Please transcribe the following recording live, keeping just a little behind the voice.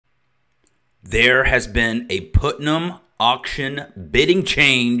There has been a Putnam auction bidding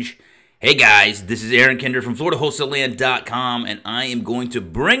change. Hey guys, this is Aaron Kinder from FloridaWholesaleLand.com, and I am going to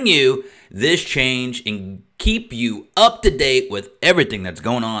bring you this change and keep you up to date with everything that's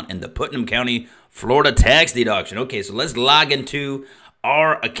going on in the Putnam County, Florida tax deed auction. Okay, so let's log into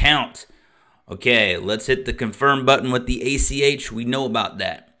our account. Okay, let's hit the confirm button with the ACH. We know about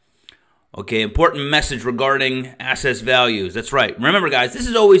that. Okay, important message regarding assets values. That's right. Remember, guys, this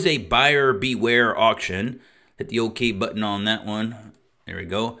is always a buyer beware auction. Hit the OK button on that one. There we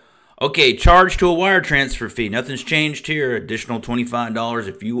go. Okay, charge to a wire transfer fee. Nothing's changed here. Additional $25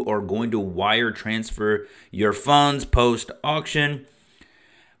 if you are going to wire transfer your funds post-auction.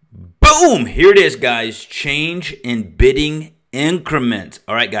 Boom! Here it is, guys. Change in bidding increment.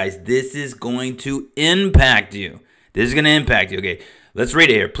 All right, guys, this is going to impact you. This is going to impact you. Okay. Let's read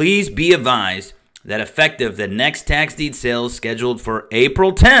it here. Please be advised that effective the next tax deed sales scheduled for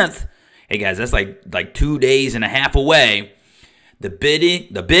April 10th. Hey guys, that's like 2 days and a half away. The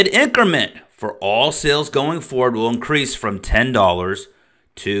bid increment for all sales going forward will increase from $10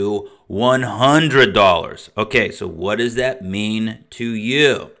 to $100. Okay, so what does that mean to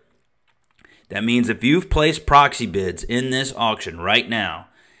you? That means if you've placed proxy bids in this auction right now,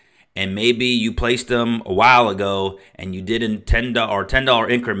 and maybe you placed them a while ago and you did in $10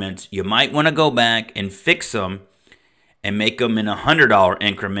 increments, you might want to go back and fix them and make them in $100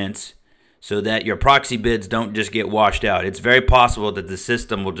 increments so that your proxy bids don't just get washed out. It's very possible that the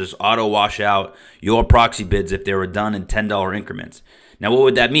system will just auto wash out your proxy bids if they were done in $10 increments. Now, what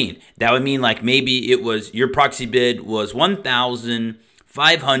would that mean? That would mean like maybe it was your proxy bid was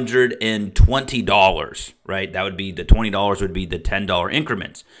 $1,520, right? That would be the $20 would be the $10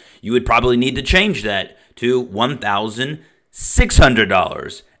 increments. You would probably need to change that to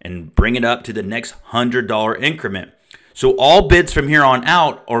 $1,600 and bring it up to the next $100 increment. So all bids from here on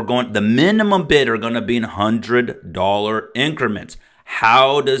out are going, the minimum bid are going to be in $100 increments.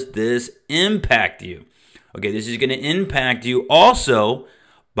 How does this impact you? Okay, this is going to impact you also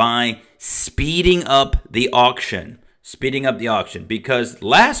by speeding up the auction. Speeding up the auction, because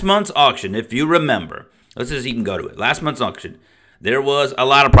last month's auction, if you remember, let's just even go to it. Last month's auction, there was a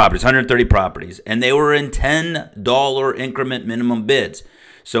lot of properties, 130 properties, and they were in $10 increment minimum bids.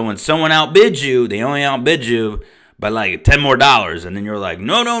 So when someone outbids you, they only outbid you by like $10 more, and then you're like,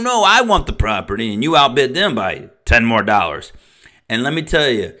 no, I want the property, and you outbid them by $10 more. And let me tell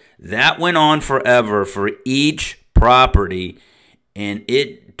you, that went on forever for each property, and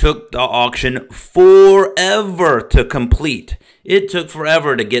it took the auction forever to complete. It took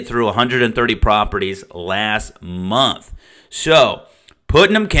forever to get through 130 properties last month. So,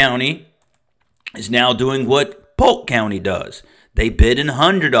 Putnam County is now doing what Polk County does. They bid in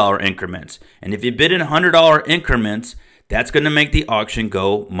 $100 increments. And if you bid in $100 increments, that's going to make the auction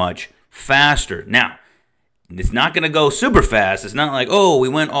go much faster. Now, it's not going to go super fast. It's not like, oh, we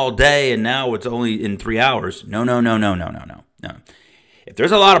went all day and now it's only in 3 hours. No. If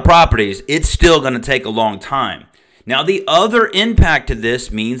there's a lot of properties, it's still going to take a long time. Now, the other impact to this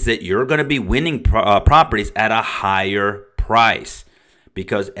means that you're going to be winning properties at a higher price,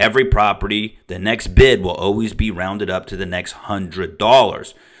 because every property, the next bid will always be rounded up to the next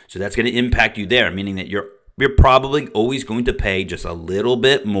 $100. So that's going to impact you there, meaning that you're probably always going to pay just a little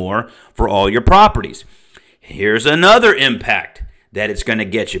bit more for all your properties. Here's another impact that it's going to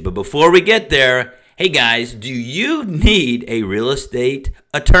get you. But before we get there, hey guys, do you need a real estate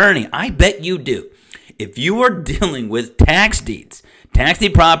attorney? I bet you do. If you are dealing with tax deed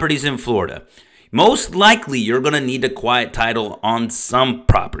properties in Florida, most likely you're going to need a quiet title on some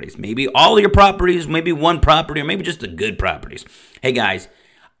properties. Maybe all your properties, maybe one property, or maybe just the good properties. Hey guys,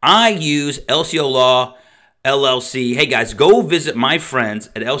 I use LCO Law LLC. Hey guys, go visit my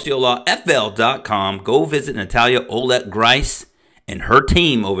friends at LCOLawFL.com. Go visit Natalia Olet-Grice and her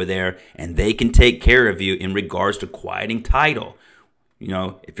team over there, and they can take care of you in regards to quieting title. You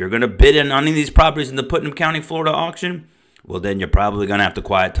know, if you're going to bid in on any of these properties in the Putnam County, Florida auction, well, then you're probably going to have to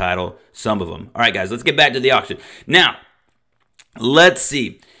quiet title some of them. All right, guys, let's get back to the auction. Now, let's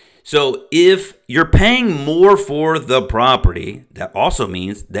see. So if you're paying more for the property, that also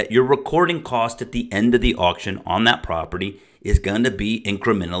means that your recording cost at the end of the auction on that property is going to be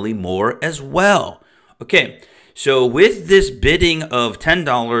incrementally more as well. Okay, so with this bidding of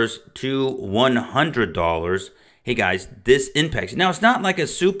 $10 to $100, hey guys, this impacts. Now, it's not like a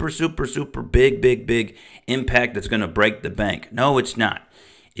super big impact that's going to break the bank. No, it's not.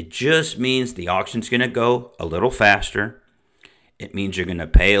 It just means the auction's going to go a little faster. It means you're going to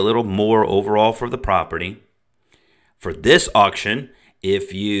pay a little more overall for the property. For this auction,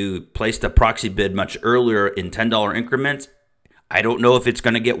 if you placed a proxy bid much earlier in $10 increments, I don't know if it's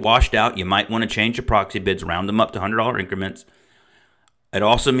going to get washed out. You might want to change your proxy bids, round them up to $100 increments. It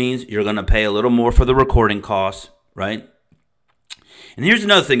also means you're going to pay a little more for the recording costs, right? And here's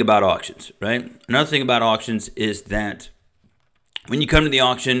another thing about auctions, right? Another thing about auctions is that when you come to the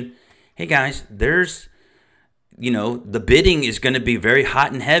auction, hey guys, there's, the bidding is going to be very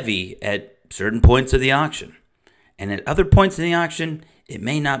hot and heavy at certain points of the auction. And at other points in the auction, it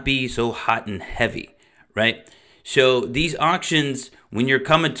may not be so hot and heavy, right? So these auctions, when you're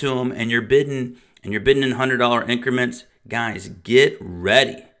coming to them and you're bidding in $100 increments, guys, get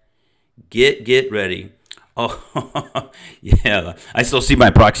ready. Get ready. Oh, yeah. I still see my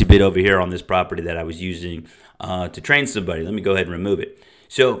proxy bid over here on this property that I was using to train somebody. Let me go ahead and remove it.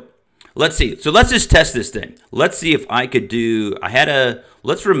 So let's see. So let's just test this thing. Let's see if I could do,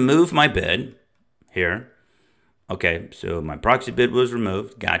 let's remove my bid here. Okay, so my proxy bid was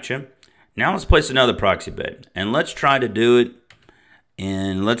removed. Gotcha. Now let's place another proxy bid, and let's try to do it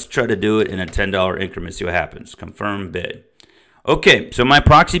in a $10 increment. See what happens. Confirm bid. Okay, so my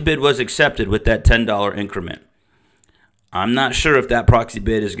proxy bid was accepted with that $10 increment. I'm not sure if that proxy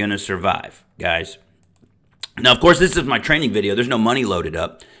bid is going to survive, guys. Now, of course, this is my training video. There's no money loaded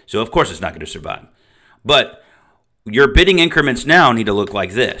up, so of course it's not going to survive. But your bidding increments now need to look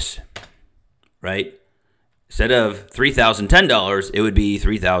like this, right? Instead of $3,010, it would be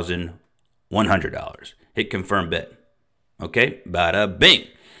 $3,100. Hit confirm bid. Okay, bada bing.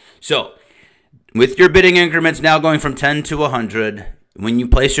 So with your bidding increments now going from 10 to 100, when you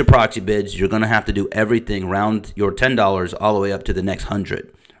place your proxy bids, you're going to have to do everything round your $10 all the way up to the next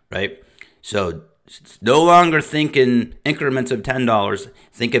 100, right? So it's no longer thinking increments of $10,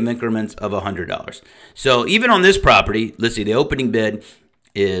 think of increments of $100. So even on this property, let's see, the opening bid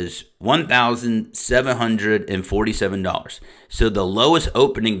is $1,747. So the lowest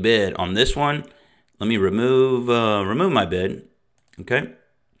opening bid on this one, let me remove my bid, okay?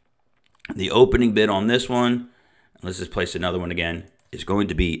 The opening bid on this one, let's just place another one again, is going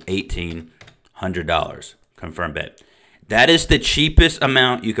to be $1,800. Confirm bid. That is the cheapest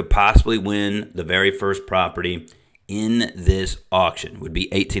amount you could possibly win the very first property in this auction, would be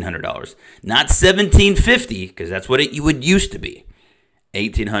 $1,800. Not $1,750, because that's what it would used to be.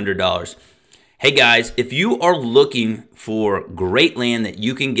 $1,800. Hey guys, if you are looking for great land that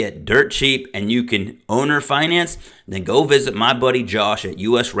you can get dirt cheap and you can owner finance, then go visit my buddy Josh at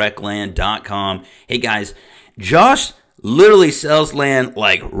usrecland.com. Hey guys, Josh literally sells land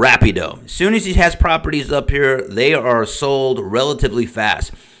like rapido. As soon as he has properties up here, they are sold relatively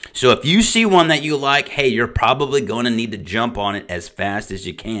fast. So if you see one that you like, hey, you're probably going to need to jump on it as fast as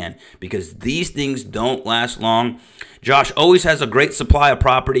you can, because these things don't last long. Josh always has a great supply of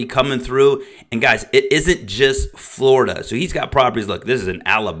property coming through. And guys, it isn't just Florida. So he's got properties like this is in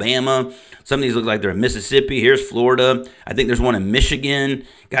Alabama. Some of these look like they're in Mississippi. Here's Florida. I think there's one in Michigan.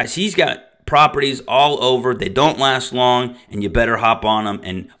 Guys, he's got properties all over. They don't last long, and you better hop on them,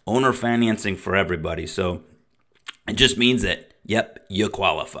 and owner financing for everybody. So it just means that, yep, you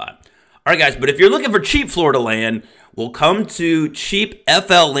qualify. All right, guys, but if you're looking for cheap Florida land, well, come to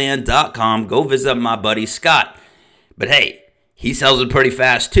cheapflland.com. Go visit my buddy Scott. But hey, he sells it pretty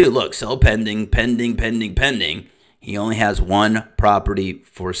fast too. Look, sell pending, pending, pending, pending. He only has one property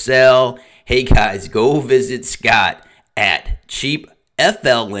for sale. Hey guys, go visit Scott at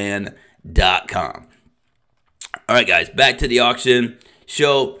cheapflland.com. All right, guys, back to the auction.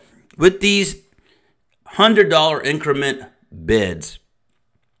 So with these $100 increment bids,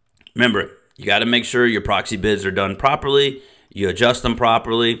 remember, you got to make sure your proxy bids are done properly, you adjust them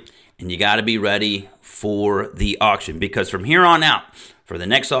properly, and you got to be ready for the auction, because from here on out, for the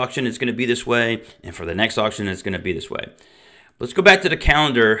next auction, it's going to be this way, and for the next auction, it's going to be this way. Let's go back to the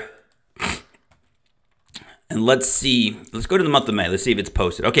calendar, and let's see. Let's go to the month of May. Let's see if it's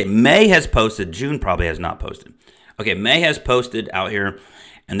posted. Okay, May has posted. June probably has not posted. Okay, May has posted out here,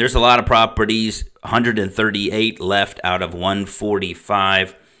 and there's a lot of properties, 138 left out of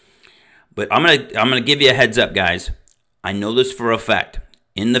 145. But I'm gonna give you a heads up, guys. I know this for a fact.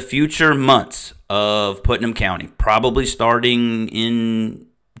 In the future months of Putnam County, probably starting in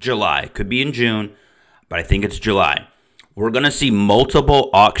July, could be in June, but I think it's July, we're going to see multiple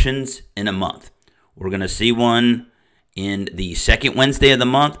auctions in a month. We're going to see one in the second Wednesday of the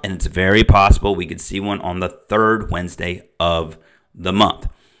month, and it's very possible we could see one on the third Wednesday of the month.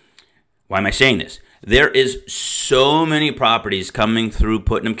 Why am I saying this? There is so many properties coming through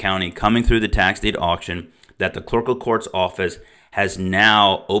Putnam County, coming through the tax deed auction, that the clerk of court's office has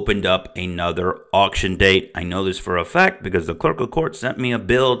now opened up another auction date. I know this for a fact because the clerk of court sent me a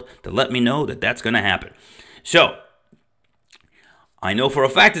bill to let me know that that's going to happen. So I know for a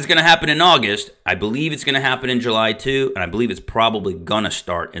fact it's going to happen in August. I believe it's going to happen in July too, and I believe it's probably going to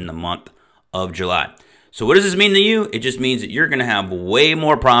start in the month of July. So what does this mean to you? It just means that you're going to have way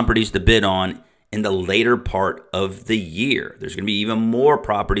more properties to bid on in the later part of the year. There's going to be even more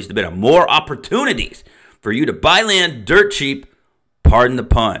properties to bid on, more opportunities for you to buy land dirt cheap, pardon the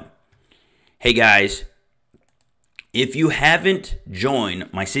pun. Hey guys, if you haven't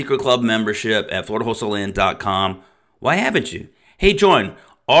joined my secret club membership at FloridaWholesaleLand.com, why haven't you? Hey, join.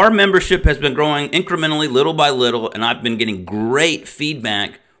 Our membership has been growing incrementally, little by little, and I've been getting great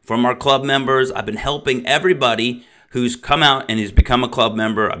feedback from our club members. I've been helping everybody who's come out and has become a club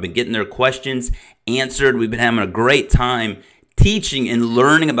member. I've been getting their questions answered. We've been having a great time teaching and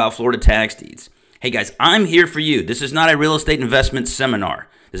learning about Florida tax deeds. Hey guys, I'm here for you. This is not a real estate investment seminar.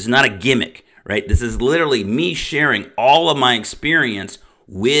 This is not a gimmick, right? This is literally me sharing all of my experience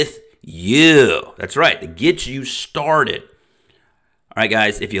with you. That's right, to get you started. All right,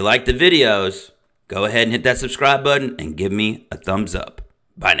 guys, if you like the videos, go ahead and hit that subscribe button and give me a thumbs up.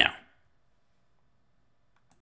 Bye now.